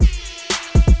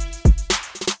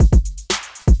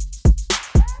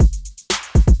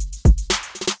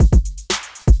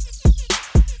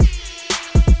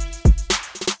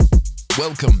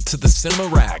Welcome to the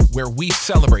Cinema Rag, where we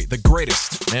celebrate the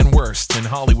greatest and worst in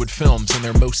Hollywood films and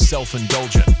their most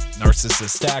self-indulgent,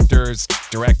 narcissist actors,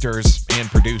 directors, and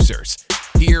producers.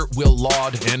 Here we'll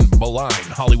laud and malign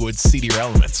Hollywood's seedier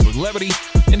elements with levity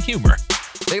and humor.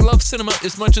 They love cinema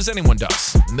as much as anyone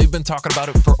does, and they've been talking about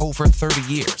it for over 30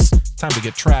 years. Time to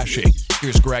get trashy.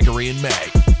 Here's Gregory and May.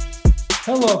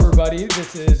 Hello, everybody.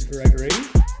 This is Gregory.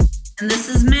 And this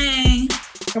is May.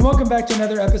 And welcome back to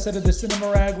another episode of the Cinema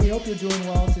Rag. We hope you're doing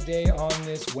well today on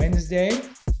this Wednesday.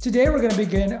 Today, we're going to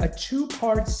begin a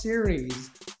two-part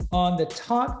series on the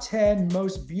top 10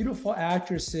 most beautiful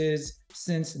actresses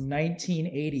since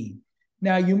 1980.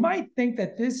 Now, you might think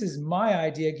that this is my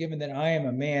idea, given that I am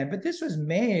a man, but this was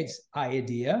May's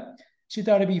idea. She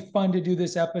thought it'd be fun to do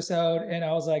this episode, and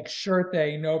I was like, sure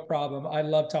thing, no problem. I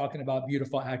love talking about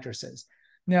beautiful actresses.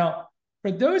 Now,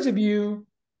 for those of you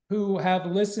who have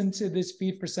listened to this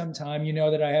feed for some time, you know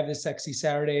that I have this Sexy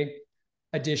Saturday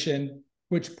edition,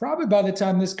 which probably by the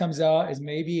time this comes out is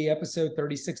maybe episode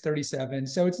 36, 37.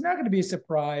 So it's not going to be a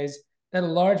surprise that a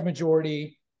large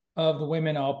majority of the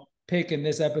women I'll pick in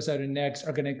this episode and next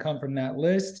are going to come from that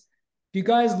list. If you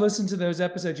guys listen to those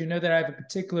episodes, you know that I have a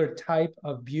particular type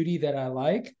of beauty that I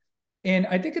like. And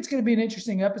I think it's going to be an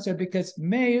interesting episode because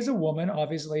May is a woman,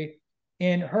 obviously,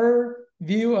 and her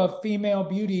view of female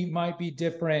beauty might be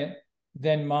different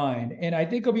than mine. And I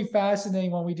think it'll be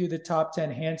fascinating when we do the top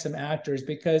 10 handsome actors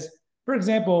because, for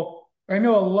example, I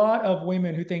know a lot of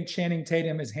women who think Channing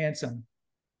Tatum is handsome.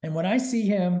 And when I see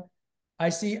him, I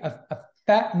see a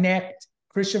fat-necked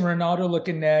Cristiano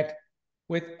Ronaldo-looking neck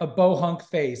with a bohunk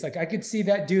face. Like I could see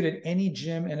that dude at any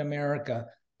gym in America,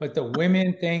 but the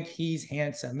women think he's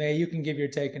handsome. May, you can give your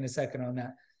take in a second on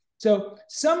that. So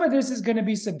some of this is going to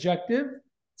be subjective.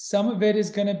 Some of it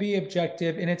is going to be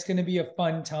objective, and it's going to be a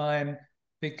fun time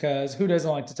because who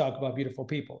doesn't like to talk about beautiful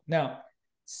people? Now,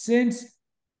 since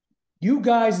you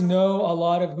guys know a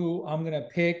lot of who I'm going to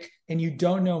pick and you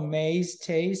don't know May's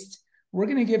taste, we're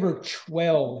going to give her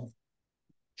 12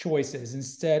 choices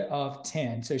instead of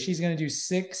 10. So she's going to do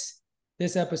 6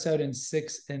 this episode and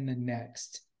 6 in the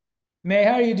next. May,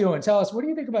 how are you doing? Tell us, what do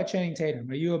you think about Channing Tatum?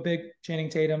 Are you a big Channing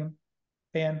Tatum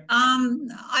fan?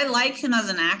 I like him as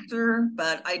an actor,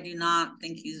 but I do not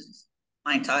think he's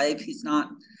my type. He's not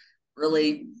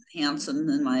really handsome,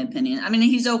 in my opinion. I mean,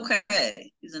 he's okay.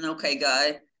 He's an okay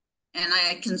guy. And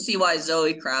I can see why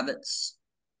Zoe Kravitz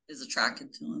is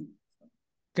attracted to him.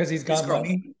 Because he's got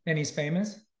money and he's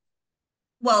famous?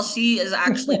 Well, she is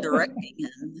actually directing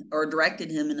him or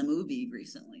directed him in a movie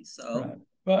recently. So, right.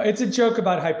 Well, it's a joke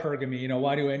about hypergamy. You know,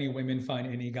 why do any women find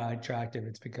any guy attractive?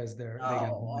 It's because they got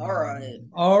money. All right.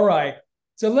 All right.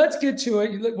 So let's get to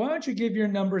it. Why don't you give your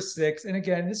number 6? And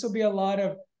again, this will be a lot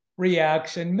of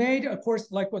reaction made, of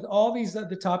course, like with all these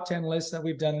the top 10 lists that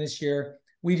we've done this year.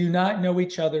 We do not know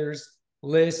each other's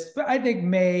lists, but I think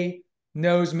May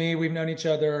knows me. We've known each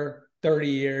other 30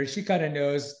 years. She kind of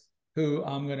knows who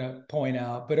I'm going to point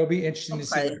out, but it'll be interesting to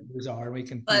see what those are.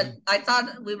 But I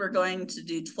thought we were going to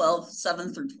do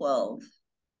 7 through 12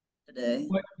 today.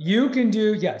 What you can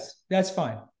do, yes, that's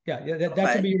fine. Yeah, that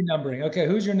can be your numbering. Okay,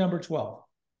 who's your number 12?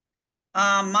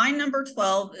 My number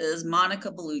 12 is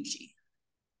Monica Bellucci.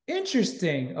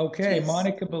 Interesting. Okay, she's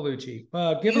Monica Bellucci.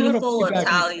 Give beautiful a little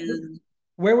Italian.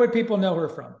 Where would people know her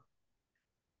from?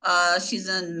 She's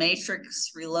in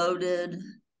Matrix Reloaded.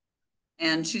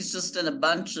 And she's just in a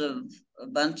bunch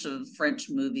of French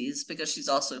movies because she's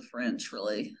also French,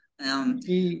 really.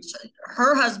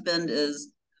 Her husband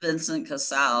is Vincent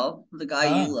Cassel, the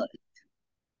guy you like.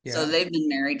 Yeah. So they've been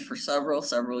married for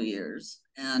several years,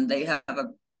 and they have a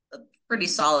pretty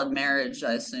solid marriage,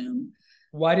 I assume.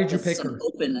 Why did you pick her?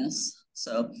 Openness.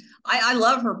 So I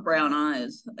love her brown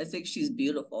eyes. I think she's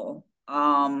beautiful.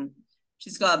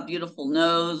 She's got a beautiful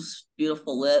nose,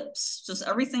 beautiful lips, just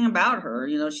everything about her.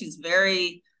 You know, she's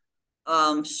very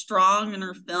strong in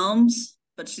her films,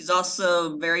 but she's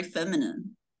also very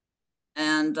feminine.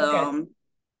 And all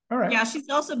right. Yeah, she's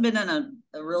also been in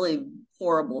a really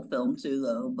horrible film too,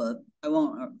 though, but I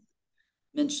won't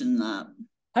mention that.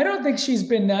 I don't think she's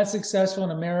been that successful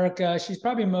in America. She's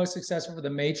probably most successful for the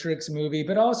Matrix movie,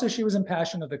 but also she was in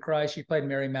Passion of the Christ. She played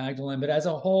Mary Magdalene, but as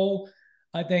a whole,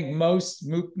 I think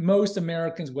most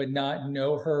Americans would not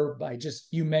know her by just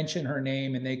you mention her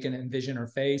name and they can envision her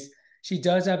face. She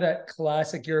does have that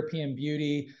classic European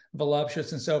beauty,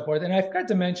 voluptuous and so forth. And I forgot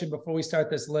to mention before we start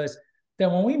this list that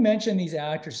when we mention these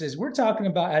actresses, we're talking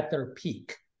about at their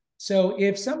peak. So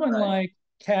if someone like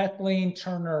Kathleen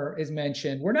Turner is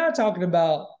mentioned, we're not talking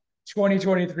about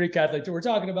 2023 Kathleen Turner. We're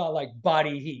talking about like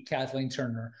body heat Kathleen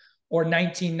Turner or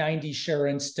 1990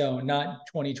 Sharon Stone, not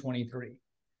 2023.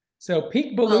 So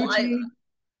peak Bellucci,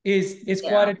 is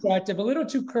quite attractive. A little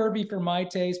too curvy for my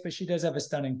taste, but she does have a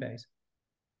stunning face.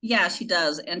 Yeah, she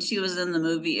does. And she was in the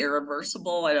movie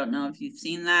Irreversible. I don't know if you've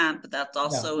seen that, but that's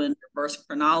also in reverse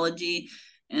chronology.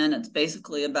 And it's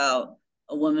basically about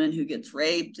a woman who gets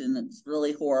raped, and it's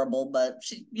really horrible. But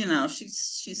she,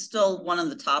 she's still one of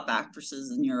the top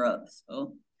actresses in Europe.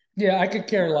 So yeah, I could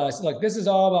care less. Look, this is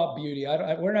all about beauty.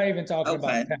 We're not even talking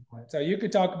about talent. So you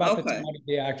could talk about the talent of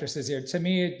the actresses here. To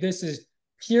me, this is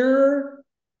pure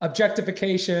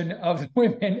objectification of the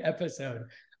women episode.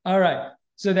 All right.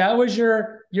 So that was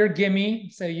your gimme.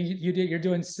 So you're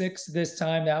doing 6 this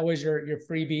time. That was your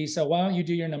freebie. So why don't you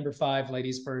do your number 5,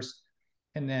 ladies, first,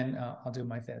 and then I'll do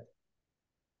my 5th.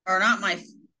 Or not my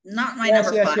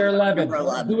number 5. Your 11.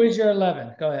 Who is your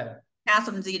 11? Go ahead.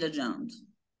 Catherine Zeta-Jones.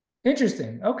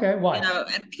 Interesting. Okay, why?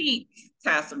 At peak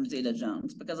Catherine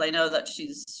Zeta-Jones, because I know that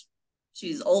she's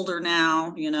older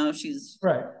now. She's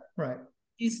right.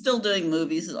 She's still doing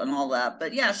movies and all that,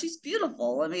 but yeah, she's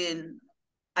beautiful. I mean,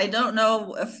 I don't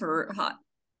know if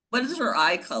what is her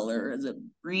eye color? Is it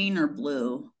green or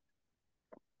blue?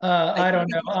 I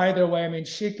don't know. Either way, I mean,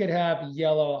 she could have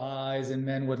yellow eyes and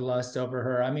men would lust over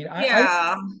her. I mean,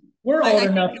 we're old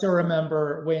enough to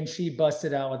remember when she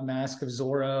busted out with Mask of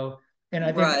Zorro. And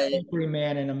I think every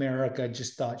man in America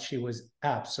just thought she was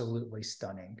absolutely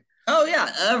stunning. Oh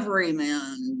yeah, every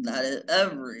man,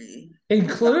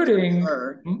 including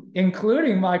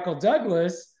Michael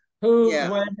Douglas, who,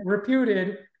 when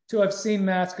reputed to have seen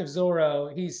Mask of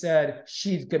Zorro, he said,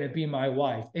 she's going to be my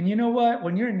wife. And you know what?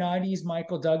 When you're 90s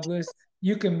Michael Douglas,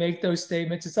 you can make those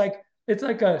statements. It's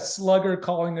like a slugger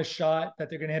calling a shot that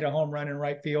they're going to hit a home run in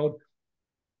right field.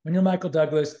 When you're Michael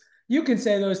Douglas, you can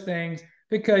say those things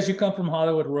because you come from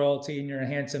Hollywood royalty and you're a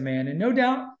handsome man. And no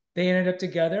doubt they ended up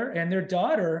together, and their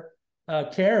daughter,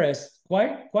 Karis,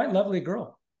 quite lovely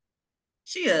girl.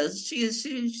 She is.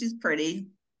 She's pretty,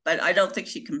 but I don't think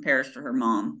she compares to her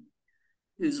mom,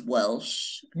 who's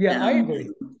Welsh. Yeah, I agree.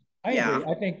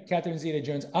 I think Catherine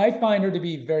Zeta-Jones, I find her to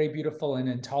be very beautiful in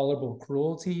Intolerable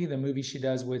Cruelty, the movie she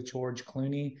does with George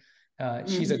Clooney.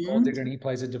 She's a gold digger and he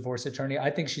plays a divorce attorney. I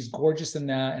think she's gorgeous in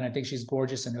that, and I think she's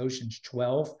gorgeous in Ocean's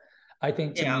 12. I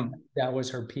think to me that was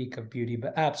her peak of beauty,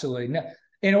 but absolutely. No.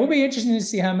 And it will be interesting to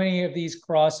see how many of these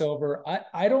crossover.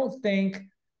 I don't think,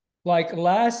 like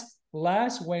last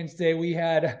Wednesday we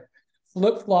had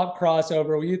flip-flop crossover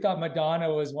where you thought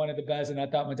Madonna was one of the best and I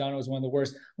thought Madonna was one of the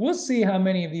worst. We'll see how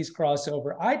many of these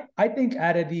crossover. I think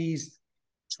out of these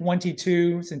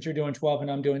 22, since you're doing 12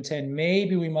 and I'm doing 10,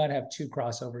 maybe we might have 2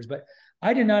 crossovers, but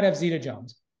I did not have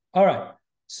Zeta-Jones. All right.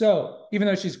 So even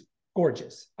though she's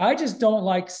gorgeous, I just don't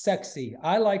like sexy.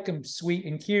 I like them sweet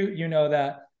and cute. You know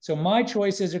that. So my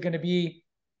choices are going to be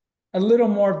a little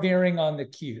more veering on the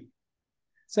cute.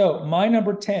 So my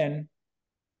number 10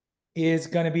 is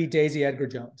going to be Daisy Edgar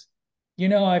Jones. You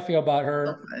know how I feel about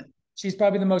her. Okay. She's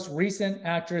probably the most recent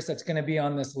actress that's going to be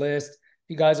on this list. If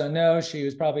you guys don't know, she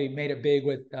was probably made it big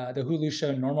with the Hulu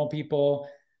show Normal People,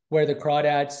 where the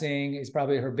Crawdads Sing is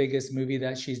probably her biggest movie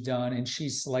that she's done. And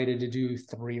she's slated to do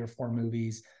 3 or 4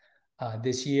 movies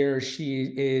this year.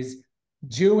 She is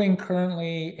doing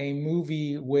currently a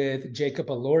movie with Jacob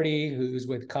Elordi, who's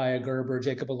with Kaya Gerber.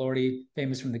 Jacob Elordi,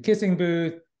 famous from The Kissing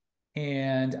Booth.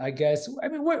 And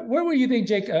where would you think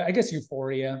Jake? I guess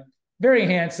Euphoria. Very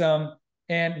handsome.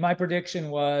 And my prediction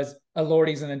was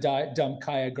Elordi's going to dump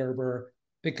Kaya Gerber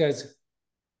because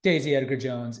Daisy Edgar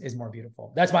Jones is more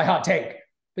beautiful. That's my hot take.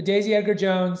 But Daisy Edgar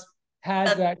Jones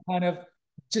has that kind of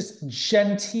just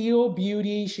genteel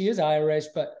beauty. She is Irish,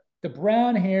 but the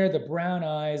brown hair, the brown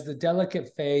eyes, the delicate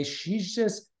face, she's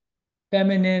just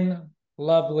feminine,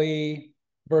 lovely,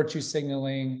 virtue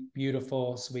signaling,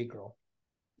 beautiful, sweet girl.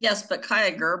 Yes, but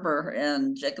Kaya Gerber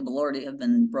and Jacob Elordi have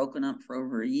been broken up for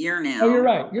over a year now. Oh, you're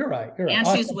right. And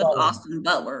Austin she's with Butler. Austin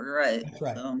Butler, right? That's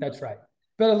right. So. That's right.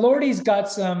 But Elordi's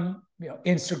got some,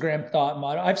 Instagram thought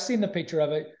model. I've seen the picture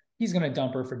of it. He's going to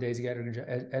dump her for Daisy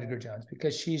Edgar Jones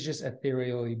because she's just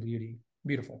ethereally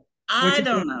beautiful. I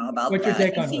don't know about that. What's your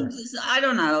take on her? I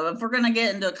don't know. If we're going to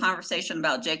get into a conversation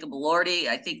about Jacob Elordi,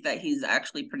 I think that he's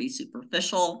actually pretty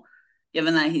superficial,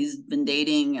 given that he's been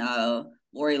dating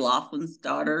Lori Loughlin's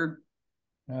daughter.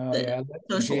 Oh, yeah.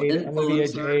 Social Olivia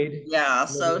Jade. Yeah,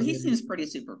 so he seems pretty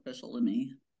superficial to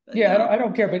me. But, yeah, I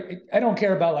don't care, but I don't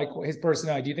care about like his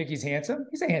personality. Do you think he's handsome?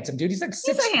 He's a handsome dude. He's like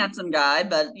he's a handsome guy,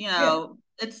 but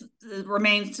it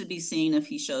remains to be seen if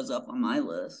he shows up on my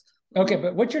list. Okay,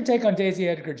 but what's your take on Daisy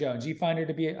Edgar Jones? Do you find her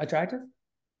to be attractive?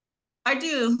 I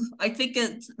do. I think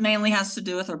it mainly has to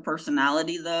do with her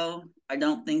personality, though. I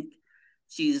don't think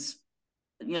she's,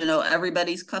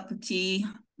 everybody's cup of tea,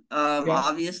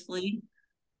 obviously.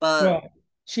 But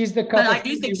She's the But cup of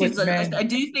tea with men. I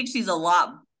do think she's a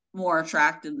lot more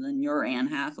attractive than your Anne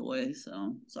Hathaway.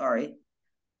 So sorry.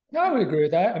 No, I would agree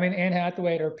with that. I mean, Anne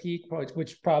Hathaway at her peak,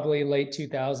 which probably late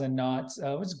 2000 knots,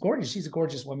 was gorgeous. She's a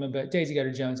gorgeous woman, but Daisy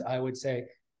Edgar Jones, I would say,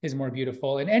 is more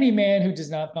beautiful. And any man who does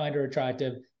not find her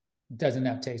attractive doesn't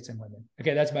have taste in women.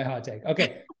 Okay, that's my hot take.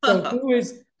 Okay, so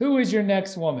who is your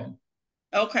next woman?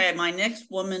 Okay, my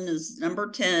next woman is number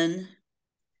 10,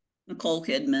 Nicole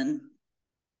Kidman.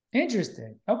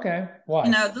 Interesting. Okay, why?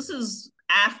 You know, this is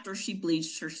after she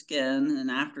bleached her skin and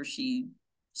after she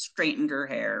straightened her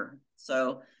hair.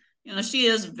 So, you know, she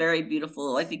is very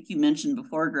beautiful. I think you mentioned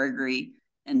before, Gregory,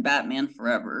 and Batman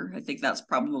Forever. I think that's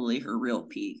probably her real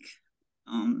peak.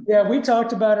 Yeah, we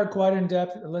talked about her quite in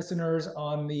depth, listeners,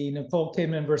 on the Nicole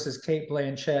Kidman versus Cate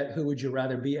Blanchett, Who Would You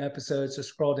Rather Be episode. So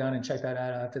scroll down and check that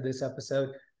out after this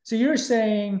episode. So you're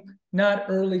saying not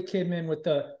early Kidman with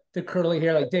the curly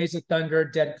hair, like Days of Thunder,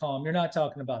 Dead Calm. You're not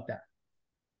talking about that.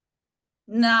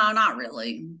 No, not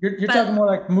really. You're talking more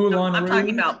like Moulin I'm Rouge?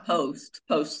 talking about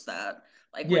post that,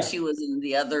 like when she was in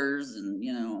The Others and,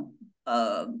 you know,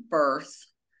 Birth.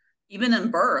 Even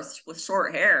in Birth with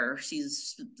short hair,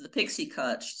 she's the pixie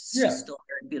cut. She's still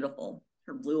very beautiful.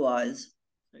 Her blue eyes.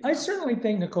 I certainly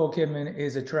think Nicole Kidman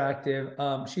is attractive.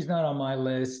 She's not on my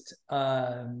list.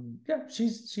 Yeah,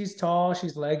 she's tall,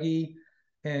 she's leggy,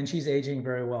 and she's aging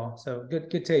very well. So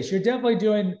good taste. You're definitely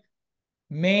doing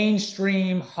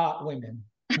mainstream hot women.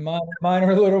 Mine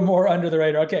are a little more under the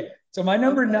radar. Okay, so my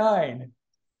number 9.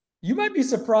 You might be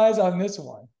surprised on this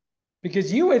one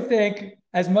because you would think,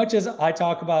 as much as I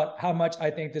talk about how much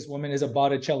I think this woman is a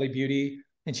Botticelli beauty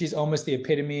and she's almost the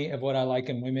epitome of what I like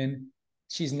in women,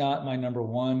 she's not my number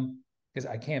 1 because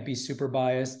I can't be super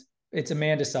biased. It's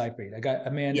Amanda Seyfried. I got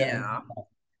Amanda. Yeah.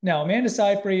 Now, Amanda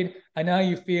Seyfried, I know how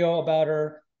you feel about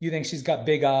her. You think she's got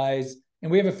big eyes.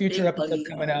 And we have a future episode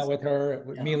coming out with her,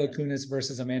 with Mila Kunis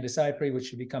versus Amanda Seyfried, which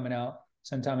should be coming out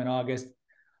sometime in August.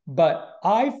 But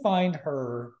I find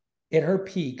her at her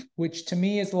peak, which to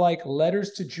me is like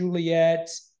Letters to Juliet,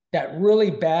 that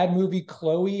really bad movie,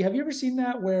 Chloe. Have you ever seen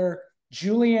that where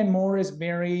Julianne Moore is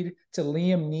married to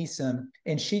Liam Neeson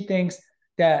and she thinks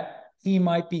that he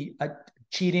might be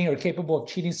cheating or capable of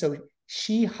cheating? So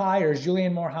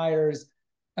Julianne Moore hires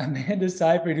Amanda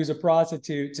Seyfried, who's a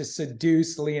prostitute, to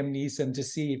seduce Liam Neeson to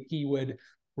see if he would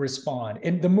respond.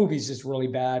 And the movie's just really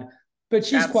bad, but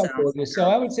she's quite gorgeous. So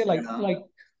I would say like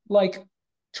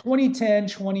 2010,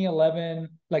 2011,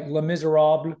 like Les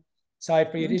Miserables,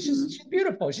 Seyfried. It's just, she's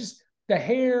beautiful. It's just the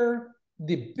hair,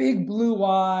 the big blue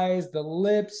eyes, the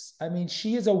lips. I mean,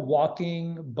 she is a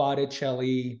walking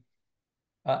Botticelli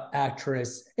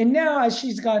actress. And now as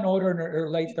she's gotten older in her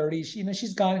late 30s,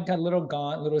 she's got a little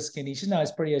gaunt, a little skinny. She's not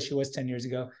as pretty as she was 10 years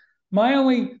ago. My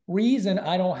only reason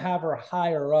I don't have her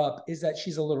higher up is that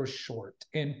she's a little short.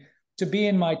 And to be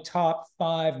in my top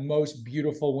 5 most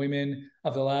beautiful women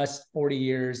of the last 40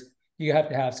 years, you have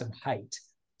to have some height.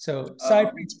 So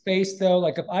Seyfried's face, though,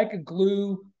 like if I could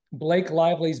glue Blake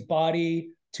Lively's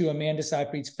body to Amanda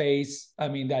Seyfried's face, I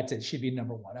mean, that's it. She'd be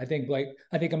number 1. I think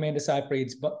Amanda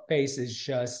Seyfried's face is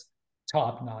just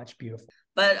top notch beautiful.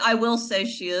 But I will say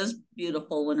she is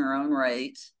beautiful in her own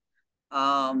right.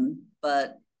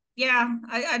 But yeah,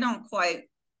 I'm not quite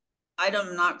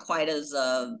as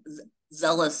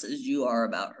zealous as you are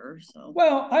about her. So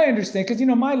well, I understand because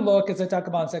my look, as I talk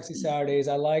about on Sexy Saturdays,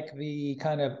 I like the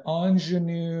kind of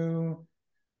ingenue,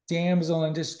 damsel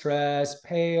in distress,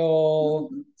 pale,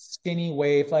 skinny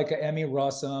waif, like a Emmy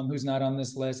Rossum, who's not on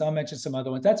this list. I'll mention some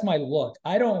other ones. That's my look.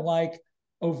 I don't like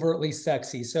overtly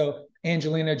sexy. So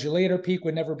Angelina Jolie at her peak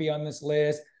would never be on this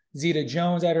list. Zeta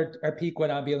Jones at her peak would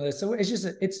not be on the list. So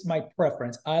it's my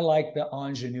preference. I like the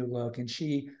ingenue look, and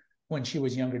she, when she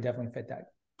was younger, definitely fit that.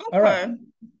 Okay. All right.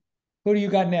 Who do you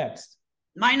got next?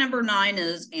 My number 9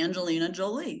 is Angelina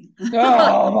Jolie.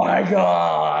 Oh my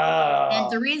God.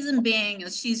 And the reason being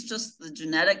is she's just the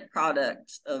genetic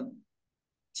product of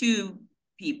 2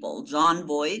 people, Jon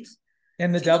Voight.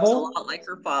 And the devil? Looks a lot like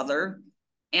her father.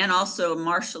 And also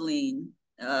Marceline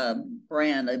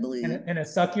Brand, I believe. And a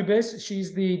succubus.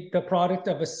 She's the product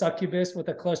of a succubus with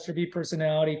a cluster B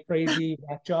personality, crazy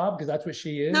whack job, because that's what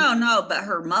she is. No, but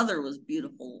her mother was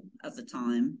beautiful at the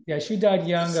time. Yeah, she died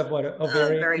young of what,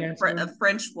 ovarian cancer? A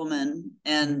French woman.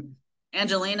 And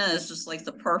Angelina is just like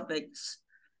the perfect,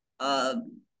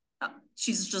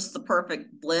 she's just the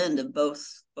perfect blend of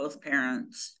both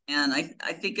parents. And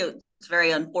I think it's very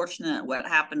unfortunate what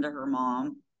happened to her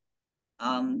mom.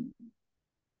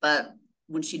 But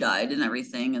when she died and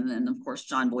everything, and then of course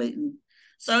Jon Voight.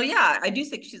 So yeah, I do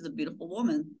think she's a beautiful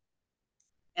woman,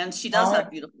 and she does have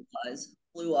beautiful eyes,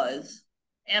 blue eyes,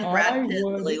 and Brad Pitt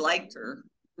really liked her.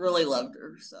 really loved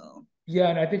her. So yeah,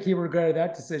 and I think he regretted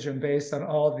that decision based on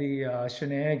all the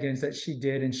shenanigans that she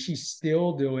did, and she's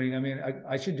still doing. I mean,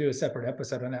 I should do a separate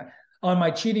episode on that. On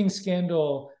my cheating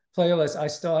scandal playlist, I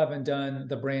still haven't done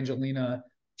the Brangelina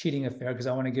cheating affair because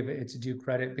I want to give it its due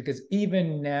credit. Because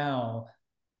even now,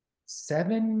 I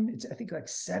think like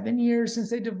 7 years since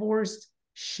they divorced,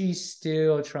 she's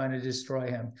still trying to destroy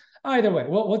him. Either way,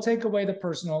 we'll take away the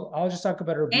personal. I'll just talk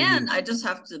about her beauty. and I just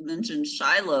have to mention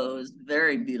Shiloh is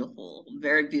very beautiful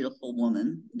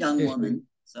woman, young woman.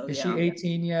 So is she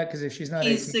 18 yet? Because if she's not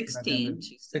 18, she's 16.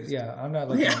 She's 16. Yeah, I'm not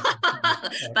looking. Yeah.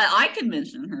 But I can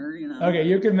mention her, you know. Okay,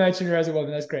 you can mention her as a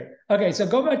woman. That's great. Okay, so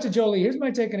go back to Jolie. Here's my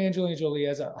take on Angelina Jolie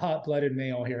as a hot-blooded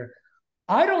male here.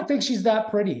 I don't think she's that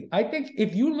pretty. I think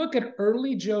if you look at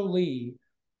early Jolie,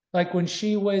 like when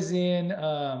she was in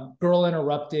Girl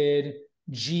Interrupted,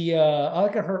 Gia, I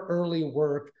look at her early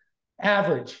work,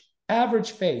 average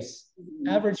face,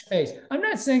 average face. I'm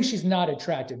not saying she's not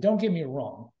attractive. Don't get me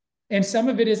wrong. And some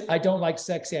of it is I don't like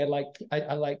sexy. I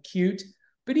like cute.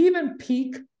 But even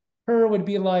peak her would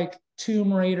be like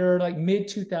Tomb Raider, like mid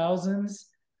 2000s,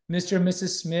 Mr. and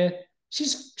Mrs. Smith.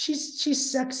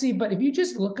 She's sexy, but if you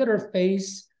just look at her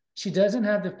face, she doesn't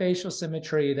have the facial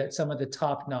symmetry that some of the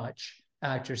top-notch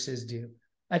actresses do.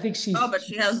 I think she's. Oh, but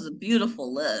she has the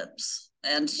beautiful lips,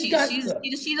 and she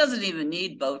doesn't even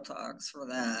need Botox for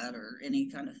that or any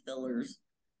kind of fillers.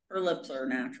 Her lips are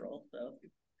natural, so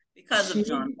because of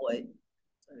John Boyd.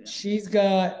 So, yeah. She's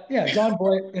got John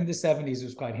Boyd in the 70s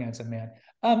was quite handsome, man.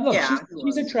 Look,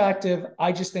 she's attractive.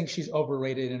 I just think she's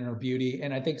overrated in her beauty,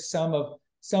 and I think some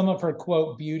of her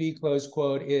quote beauty close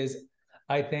quote is,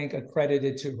 I think,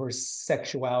 accredited to her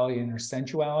sexuality and her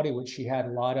sensuality, which she had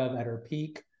a lot of at her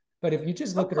peak. But if you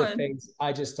just look at her face,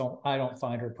 I don't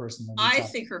find her personally. I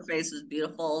think her face is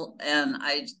beautiful, and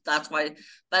that's why,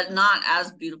 but not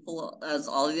as beautiful as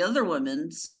all the other women.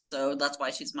 So that's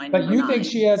why she's my number 9. But you think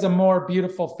she has a more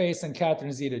beautiful face than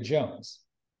Catherine Zeta-Jones?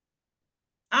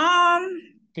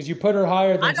 Because you put her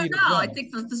higher than Zeta-Jones. I don't know. I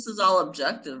think that this is all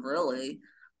objective, really.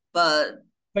 But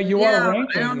you are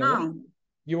ranking. I don't know.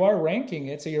 You are ranking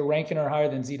it, so you're ranking her higher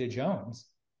than Zeta-Jones.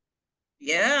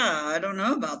 Yeah, I don't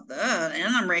know about that,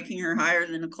 and I'm ranking her higher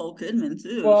than Nicole Kidman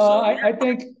too. Well, so, I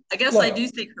think. I guess look, I do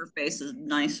think her face is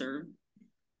nicer.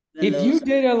 If you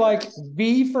did a like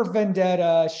V for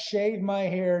Vendetta, shave my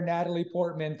hair, Natalie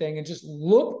Portman thing, and just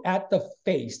look at the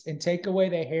face and take away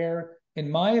the hair, in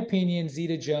my opinion,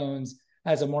 Zeta-Jones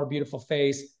has a more beautiful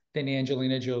face than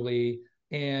Angelina Jolie.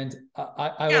 And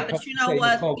I would but you know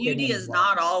what? Beauty is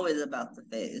not always about the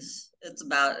face. It's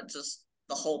about just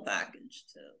the whole package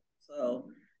too. So,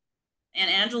 and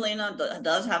Angelina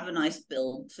does have a nice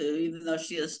build too, even though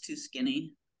she is too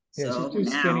skinny. Yeah, so she's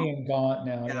too skinny and gaunt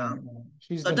now. Yeah.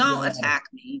 So don't attack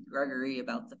me, Gregory,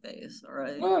 about the face. All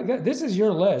right. Well, this is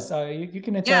your list. You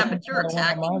can attack. Yeah, but you're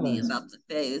attacking me about the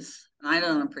face, and I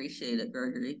don't appreciate it,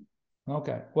 Gregory.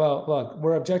 Okay. Well, look,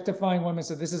 we're objectifying women,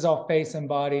 so this is all face and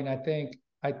body, and I think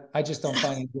I just don't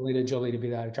find Angelina Jolie to be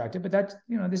that attractive. But that's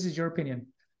this is your opinion.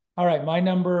 All right, my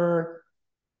number.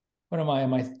 What am I?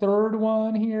 My third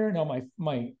one here? No,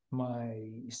 my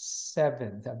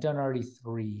 7th. I've done already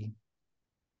 3.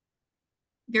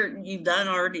 You've done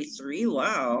already 3?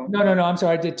 Wow. No. I'm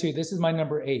sorry. I did 2. This is my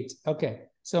number 8. Okay.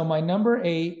 So my number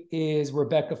 8 is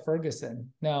Rebecca Ferguson.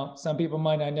 Now, some people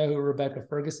might not know who Rebecca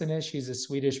Ferguson is. She's a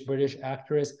Swedish-British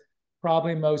actress,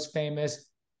 probably most famous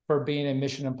for being in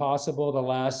Mission Impossible, the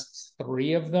last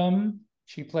 3 of them.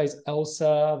 She plays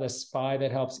Elsa, the spy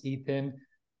that helps Ethan.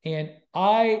 And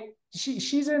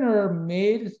she's in her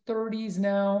mid-30s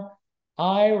now.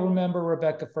 I remember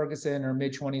Rebecca Ferguson in her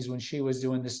mid-20s when she was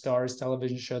doing the Starz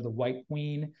television show, The White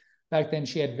Queen. Back then,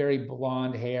 she had very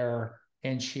blonde hair,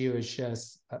 and she was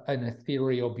just an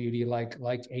ethereal beauty, like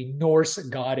a Norse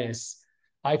goddess.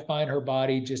 I find her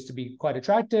body just to be quite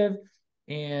attractive,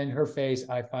 and her face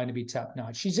I find to be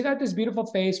top-notch. She's got this beautiful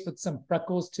face with some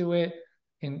freckles to it,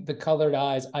 and the colored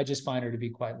eyes. I just find her to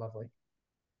be quite lovely.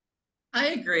 I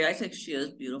agree. I think she is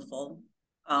beautiful.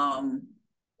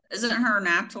 Isn't her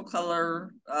natural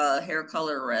color, hair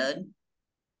color red?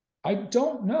 I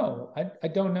don't know. I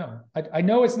don't know. I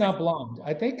know it's not blonde.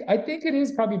 I think it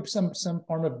is probably some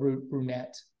form of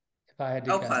brunette. If I had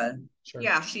to guess. Sure.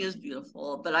 Yeah, she is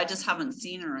beautiful, but I just haven't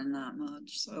seen her in that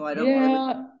much, so I don't.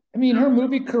 Yeah, I mean, her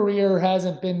movie career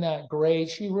hasn't been that great.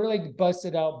 She really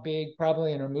busted out big,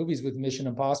 probably in her movies with Mission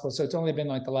Impossible. So it's only been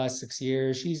like the last 6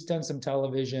 years. She's done some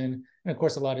television and, of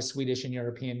course, a lot of Swedish and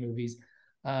European movies.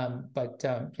 Yeah,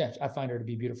 I find her to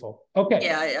be beautiful. Okay.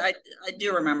 Yeah, I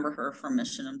do remember her from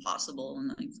Mission Impossible,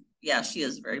 and yeah, she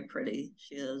is very pretty.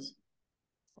 She is.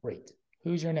 Great.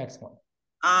 Who's your next one?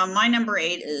 My number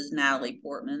 8 is Natalie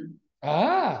Portman.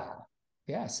 Ah,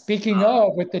 yeah. Speaking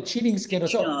of, with the cheating scandal,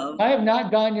 so Of, I have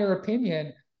not gotten your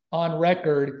opinion on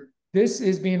record. This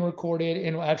is being recorded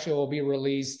and actually will be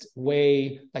released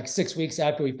way like 6 weeks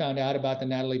after we found out about the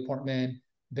Natalie Portman,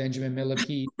 Benjamin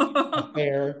Millepied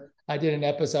affair. I did an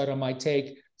episode on my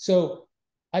take. So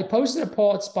I posted a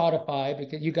poll at Spotify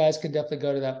because you guys can definitely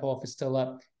go to that poll if it's still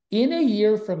up. In a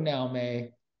year from now,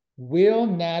 May, will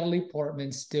Natalie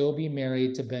Portman still be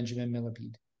married to Benjamin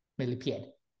Millepied?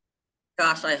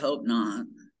 Gosh, I hope not.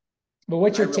 But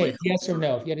what's your really take? Yes or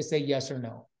no? If you had to say yes or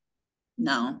no.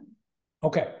 No.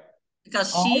 Okay.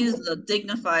 Because she's a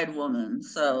dignified woman,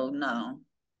 so no.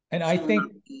 And I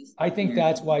think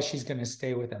that's why she's going to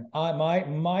stay with him.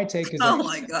 My take is that oh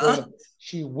my God.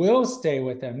 She will stay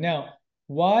with him. Now,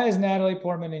 why is Natalie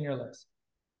Portman in your list?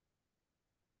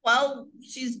 Well,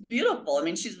 she's beautiful. I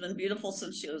mean, she's been beautiful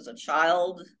since she was a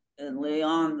child in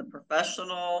Leon, the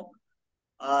Professional.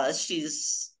 She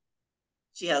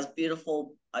has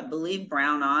beautiful, I believe,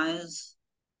 brown eyes.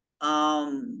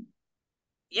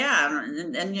 Yeah,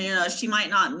 and you know, she might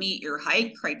not meet your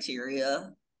height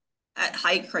criterion,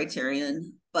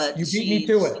 but you beat me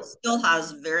to it. She still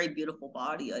has a very beautiful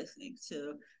body, I think,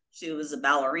 too. She was a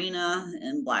ballerina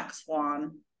in Black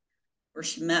Swan, where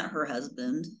she met her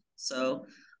husband. So,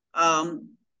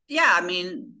 yeah, I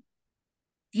mean,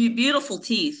 beautiful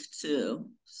teeth too.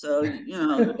 So, you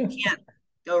know, you can't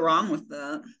go wrong with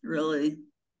that, really.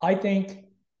 I think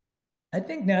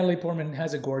Natalie Portman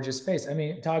has a gorgeous face. I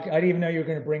mean, I didn't even know you were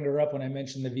going to bring her up when I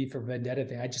mentioned the V for Vendetta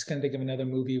thing. I just couldn't think of another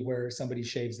movie where somebody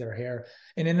shaves their hair.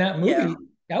 And in that movie,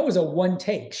 that was a one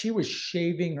take. She was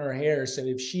shaving her hair. So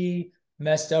if she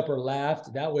messed up or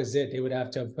laughed, that was it. They would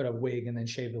have to put a wig and then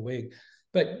shave the wig.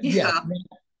 But yeah, I mean,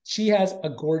 she has a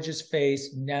gorgeous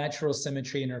face, natural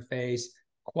symmetry in her face,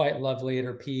 quite lovely at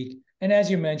her peak. And as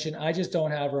you mentioned, I just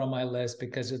don't have her on my list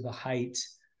because of the height.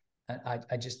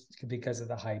 I just because of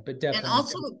the height, but definitely. And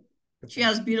also, she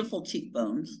has beautiful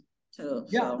cheekbones too.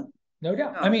 Yeah, so. No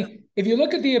doubt. I mean, if you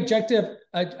look at the objective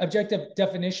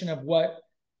definition of what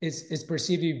is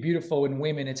perceived to be beautiful in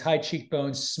women, it's high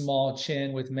cheekbones, small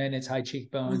chin. With men, it's high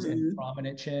cheekbones and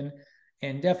prominent chin.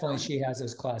 And definitely, she has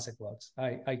those classic looks.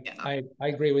 I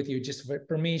agree with you. Just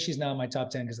for me, she's not in my top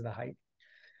 10 because of the height.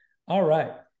 All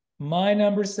right, my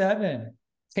number 7,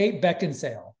 Kate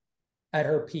Beckinsale, at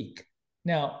her peak.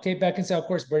 Now, Kate Beckinsale, of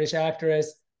course, British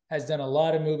actress, has done a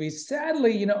lot of movies.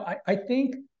 Sadly, you know, I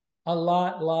think a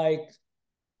lot like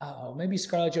maybe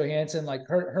Scarlett Johansson, like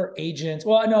her agents.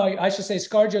 Well, no, I should say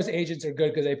ScarJo's agents are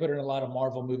good because they put her in a lot of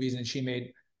Marvel movies and she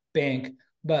made bank.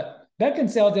 But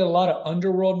Beckinsale did a lot of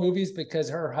underworld movies because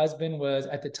her husband was,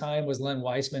 at the time, was Len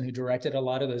Wiseman, who directed a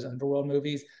lot of those underworld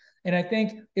movies. And I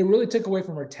think it really took away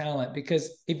from her talent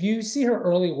because if you see her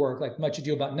early work, like Much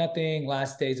Ado About Nothing,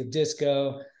 Last Days of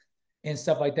Disco, and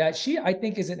stuff like that, she, I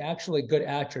think, is an actually good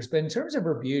actress. But in terms of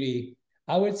her beauty,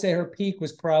 I would say her peak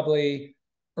was probably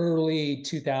early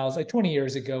 2000s, like 20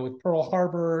 years ago with Pearl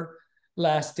Harbor,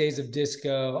 Last Days of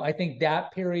Disco. I think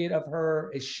that period of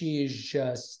her, she is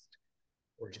just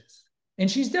gorgeous.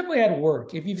 And she's definitely had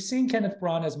work. If you've seen Kenneth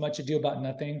Branagh's Much Ado About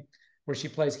Nothing, where she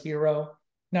plays Hero,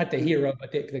 not the hero,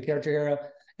 but the character Hero.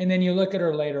 And then you look at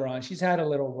her later on, she's had a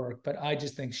little work, but I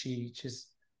just think she just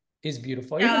is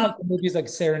beautiful. Yeah. Even like the movies like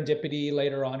Serendipity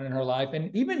later on in her life.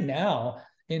 And even now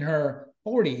in her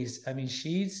 40s, I mean,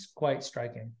 she's quite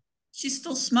striking. She's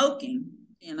still smoking,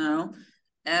 you know,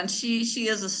 and she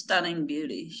is a stunning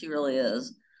beauty. She really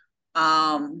is.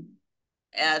 And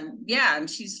yeah, and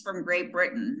she's from Great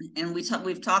Britain. And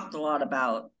we've talked a lot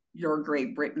about your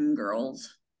Great Britain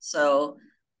girls. So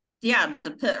yeah,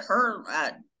 to put her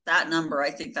at that number,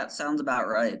 I think that sounds about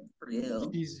right for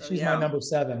you. She's my number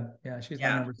 7. Yeah, she's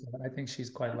my number 7. I think she's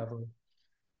quite lovely.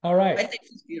 All right. I think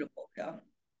she's beautiful. Yeah.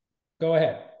 Go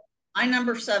ahead. My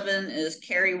number 7 is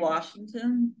Kerry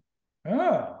Washington.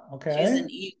 Oh, okay. She's in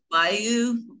Eve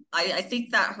Bayou. I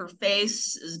think that her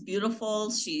face is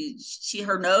beautiful.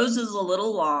 Her nose is a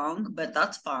little long, but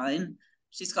that's fine.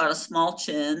 She's got a small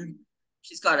chin.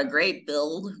 She's got a great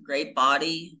build, great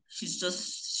body.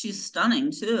 She's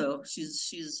stunning too.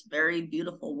 She's a very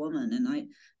beautiful woman, and I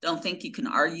don't think you can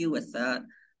argue with that.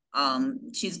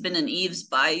 She's been in Eve's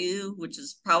Bayou, which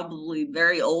is probably a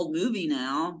very old movie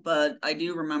now, but I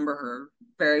do remember her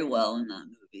very well in that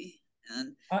movie.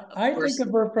 And I think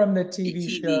of her from the TV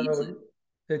show.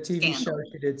 The TV show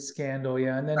she did, Scandal,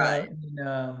 yeah, and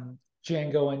then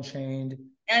Django Unchained.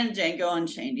 And Django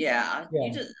Unchained, yeah.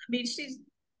 She's.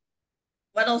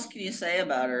 What else can you say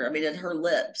about her? I mean, her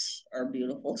lips are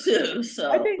beautiful too.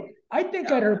 So I think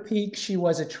at her peak she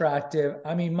was attractive.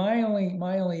 I mean, my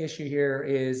only issue here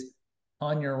is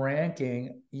on your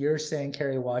ranking, you're saying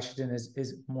Kerry Washington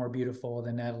is more beautiful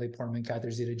than Natalie Portman,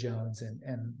 Catherine Zeta-Jones,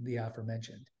 and the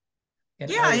aforementioned. And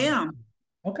Yeah, I am.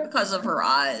 Okay. Because of her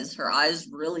eyes. Her eyes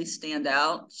really stand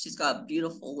out. She's got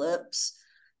beautiful lips.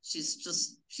 She's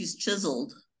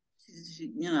chiseled.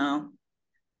 You know.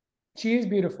 She is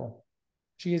beautiful.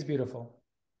 She is beautiful.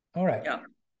 All right. Yeah.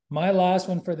 My last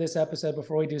one for this episode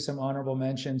before we do some honorable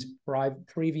mentions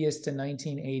previous to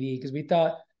 1980, because we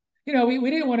thought, we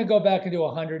didn't want to go back into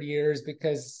 100 years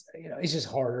because, it's just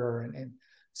harder. And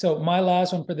so my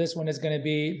last one for this one is going to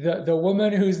be the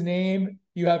woman whose name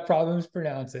you have problems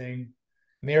pronouncing,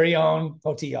 Marion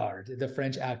Cotillard, the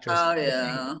French actress. Oh,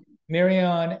 yeah.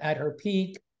 Marion at her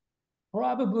peak,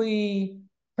 probably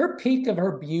her peak of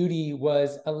her beauty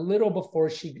was a little before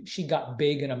she got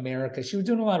big in America. She was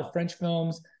doing a lot of French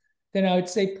films. Then I would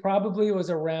say probably it was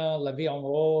around La Vie en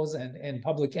Rose and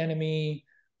Public Enemies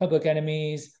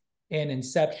and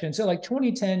Inception. So like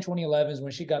 2010, 2011 is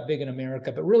when she got big in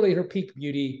America. But really her peak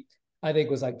beauty, I think,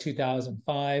 was like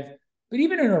 2005. But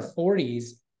even in her 40s,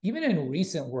 even in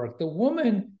recent work, the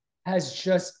woman has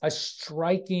just a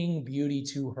striking beauty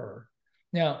to her.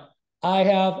 Now, I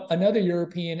have another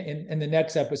European in the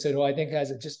next episode who I think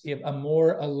has just a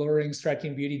more alluring,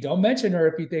 striking beauty. Don't mention her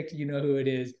if you think you know who it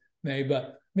is, May.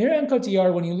 But Marion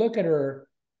Cotillard, when you look at her,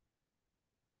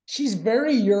 she's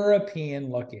very European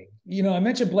looking. I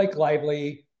mentioned Blake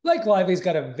Lively. Blake Lively's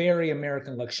got a very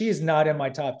American look. She is not in my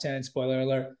top 10, spoiler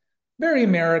alert. Very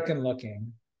American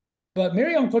looking. But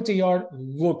Marion Cotillard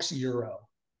looks Euro.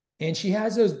 And she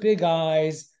has those big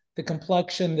eyes, the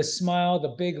complexion, the smile,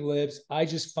 the big lips. I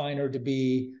just find her to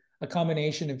be a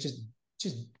combination of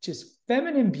just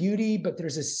feminine beauty, but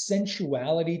there's a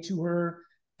sensuality to her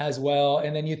as well.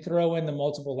 And then you throw in the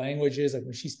multiple languages, like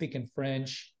when she's speaking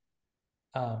French.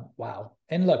 Wow.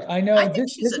 And look, I know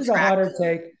this is a hotter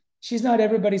take. She's not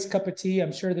everybody's cup of tea.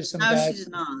 I'm sure there's some guys. No, she's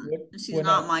not. She's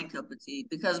not my cup of tea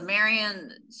because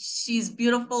Marion, she's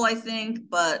beautiful, I think,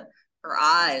 but her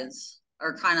eyes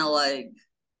are kind of like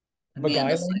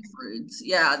Amanda Seyfried's.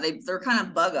 Yeah, they're kind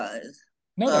of bug eyes.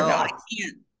 No, they're not. I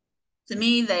can't. To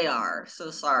me, they are.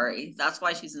 So sorry. That's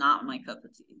why she's not my cup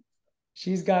of tea.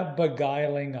 She's got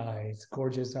beguiling eyes,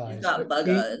 gorgeous eyes. She's got bug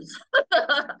eyes.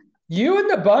 You and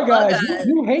the bug eyes.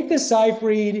 You hate the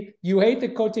Seyfried. You hate the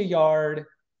Cotillard.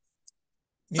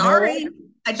 Sorry,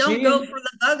 I don't go for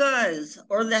the bug eyes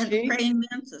or the praying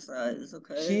mantis eyes.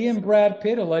 Okay. She and Brad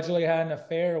Pitt allegedly had an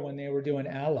affair when they were doing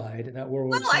Allied.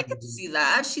 I could see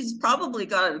that. She's probably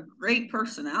got a great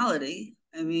personality.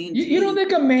 I mean, you don't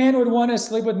think a man would want to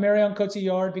sleep with Marion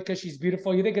Cotillard because she's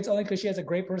beautiful? You think it's only because she has a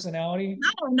great personality?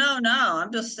 No.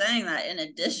 I'm just saying that in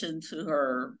addition to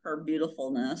her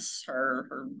beautifulness,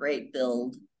 her great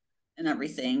build and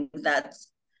everything,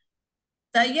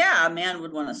 yeah, a man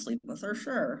would want to sleep with her,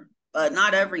 sure. But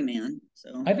not every man.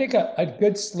 So I think a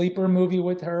good sleeper movie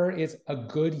with her is A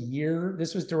Good Year.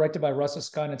 This was directed by Russell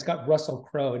Scott, and it's got Russell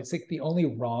Crowe. It's like the only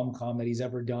rom-com that he's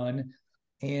ever done.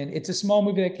 And it's a small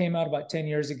movie that came out about 10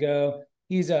 years ago.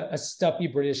 He's a stuffy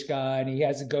British guy, and he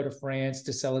has to go to France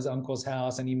to sell his uncle's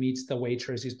house, and he meets the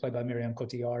waitress who's played by Marion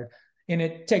Cotillard. And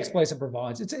it takes place in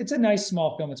Provence. It's a nice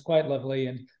small film. It's quite lovely.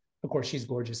 And of course, she's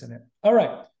gorgeous in it. All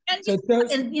right. And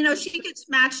she gets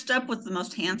matched up with the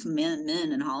most handsome men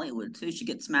in Hollywood too. She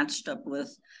gets matched up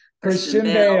with Christian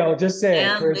Bale, just say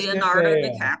and Leonardo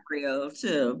DiCaprio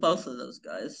too. Both of those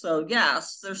guys. So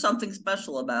yes, there's something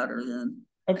special about her then.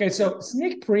 Okay, so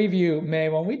sneak preview, May.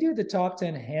 When we do the top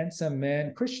 10 handsome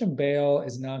men, Christian Bale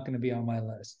is not going to be on my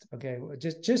list. Okay,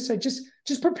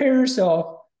 just prepare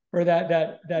yourself for that.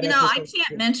 I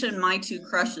can't mention my two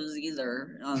crushes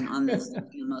either on this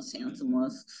most handsome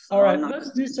list. So all right,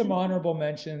 let's do some honorable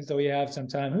mentions. So we have some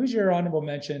time. Who's your honorable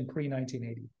mention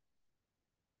pre-1980?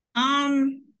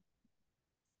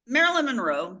 Marilyn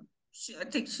Monroe. I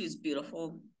think she's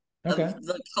beautiful. Okay.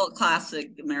 The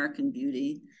classic American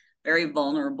beauty. Very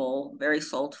vulnerable, very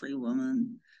sultry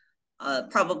woman.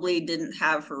 Probably didn't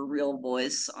have her real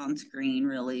voice on screen,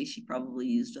 really. She probably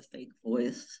used a fake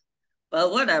voice.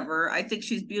 But whatever. I think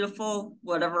she's beautiful,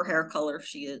 whatever hair color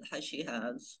she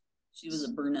has. She was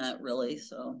a brunette, really.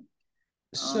 So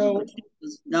she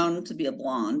was known to be a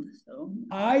blonde. So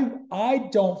I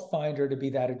don't find her to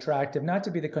be that attractive, not to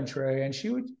be the contrarian.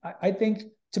 I think,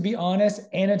 to be honest,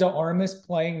 Ana de Armas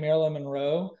playing Marilyn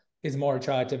Monroe is more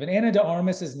attractive. And Ana de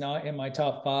Armas is not in my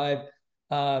top 5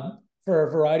 for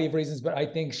a variety of reasons, but I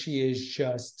think she is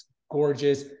just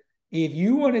gorgeous. If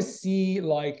you want to see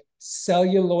like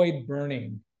celluloid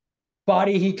burning,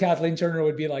 body heat, Kathleen Turner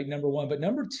would be like number 1. But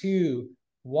number 2,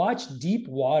 watch Deep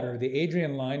Water, the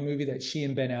Adrian Lyne movie that she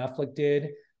and Ben Affleck did.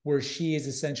 where she is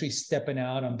essentially stepping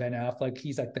out on Ben Affleck.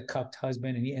 He's like the cucked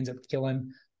husband, and he ends up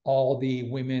killing all the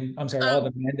women. I'm sorry, all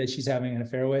the men that she's having an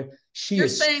affair with. You're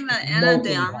saying that Ana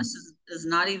de Armas is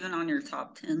not even on your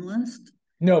top 10 list?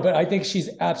 No, but I think she's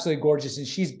absolutely gorgeous, and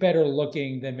she's better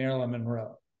looking than Marilyn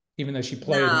Monroe, even though she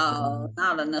played. No,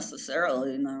 not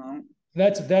necessarily. No.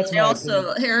 That's my also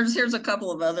opinion. Here's a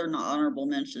couple of other honorable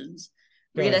mentions.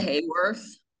 Rita Hayworth.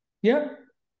 Yeah.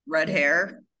 Red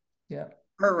hair. Yeah.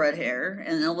 Her red hair,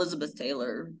 and Elizabeth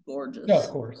Taylor, gorgeous. No, of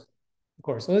course.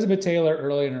 Elizabeth Taylor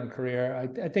early in her career.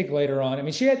 I think later on. I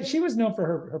mean, she was known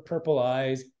for her purple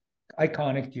eyes,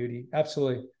 iconic beauty.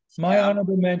 Absolutely. My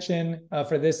honorable mention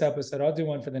for this episode, I'll do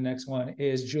one for the next one,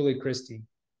 is Julie Christie.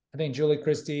 I think Julie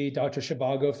Christie, Dr.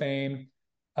 Zhivago fame,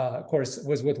 of course,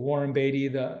 was with Warren Beatty,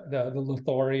 the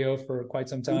Lothario, for quite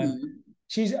some time. Mm-hmm.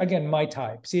 She's, again, my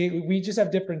type. See, we just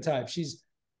have different types. She's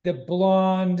the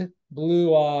blonde,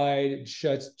 blue-eyed,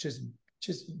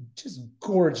 just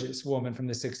gorgeous woman from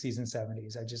the 60s and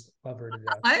 70s. I just love her to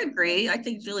death. I agree. I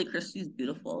think Julie Christie's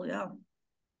beautiful. Yeah.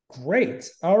 Great.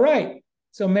 All right.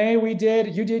 So May, you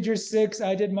did your 6,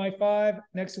 I did my 5.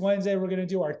 Next Wednesday, we're going to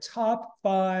do our top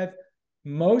 5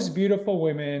 most beautiful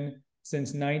women since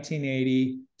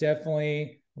 1980.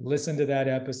 Definitely listen to that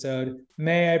episode.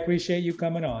 May, I appreciate you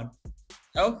coming on.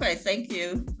 Okay. Thank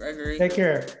you, Gregory. Take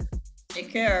care. Take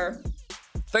care.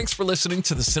 Thanks for listening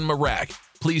to the Cinema Rag.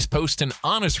 Please post an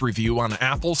honest review on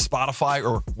Apple, Spotify,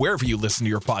 or wherever you listen to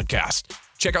your podcast.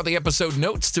 Check out the episode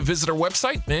notes to visit our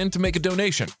website and to make a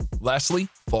donation. Lastly,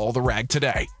 follow the Rag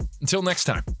today. Until next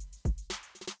time.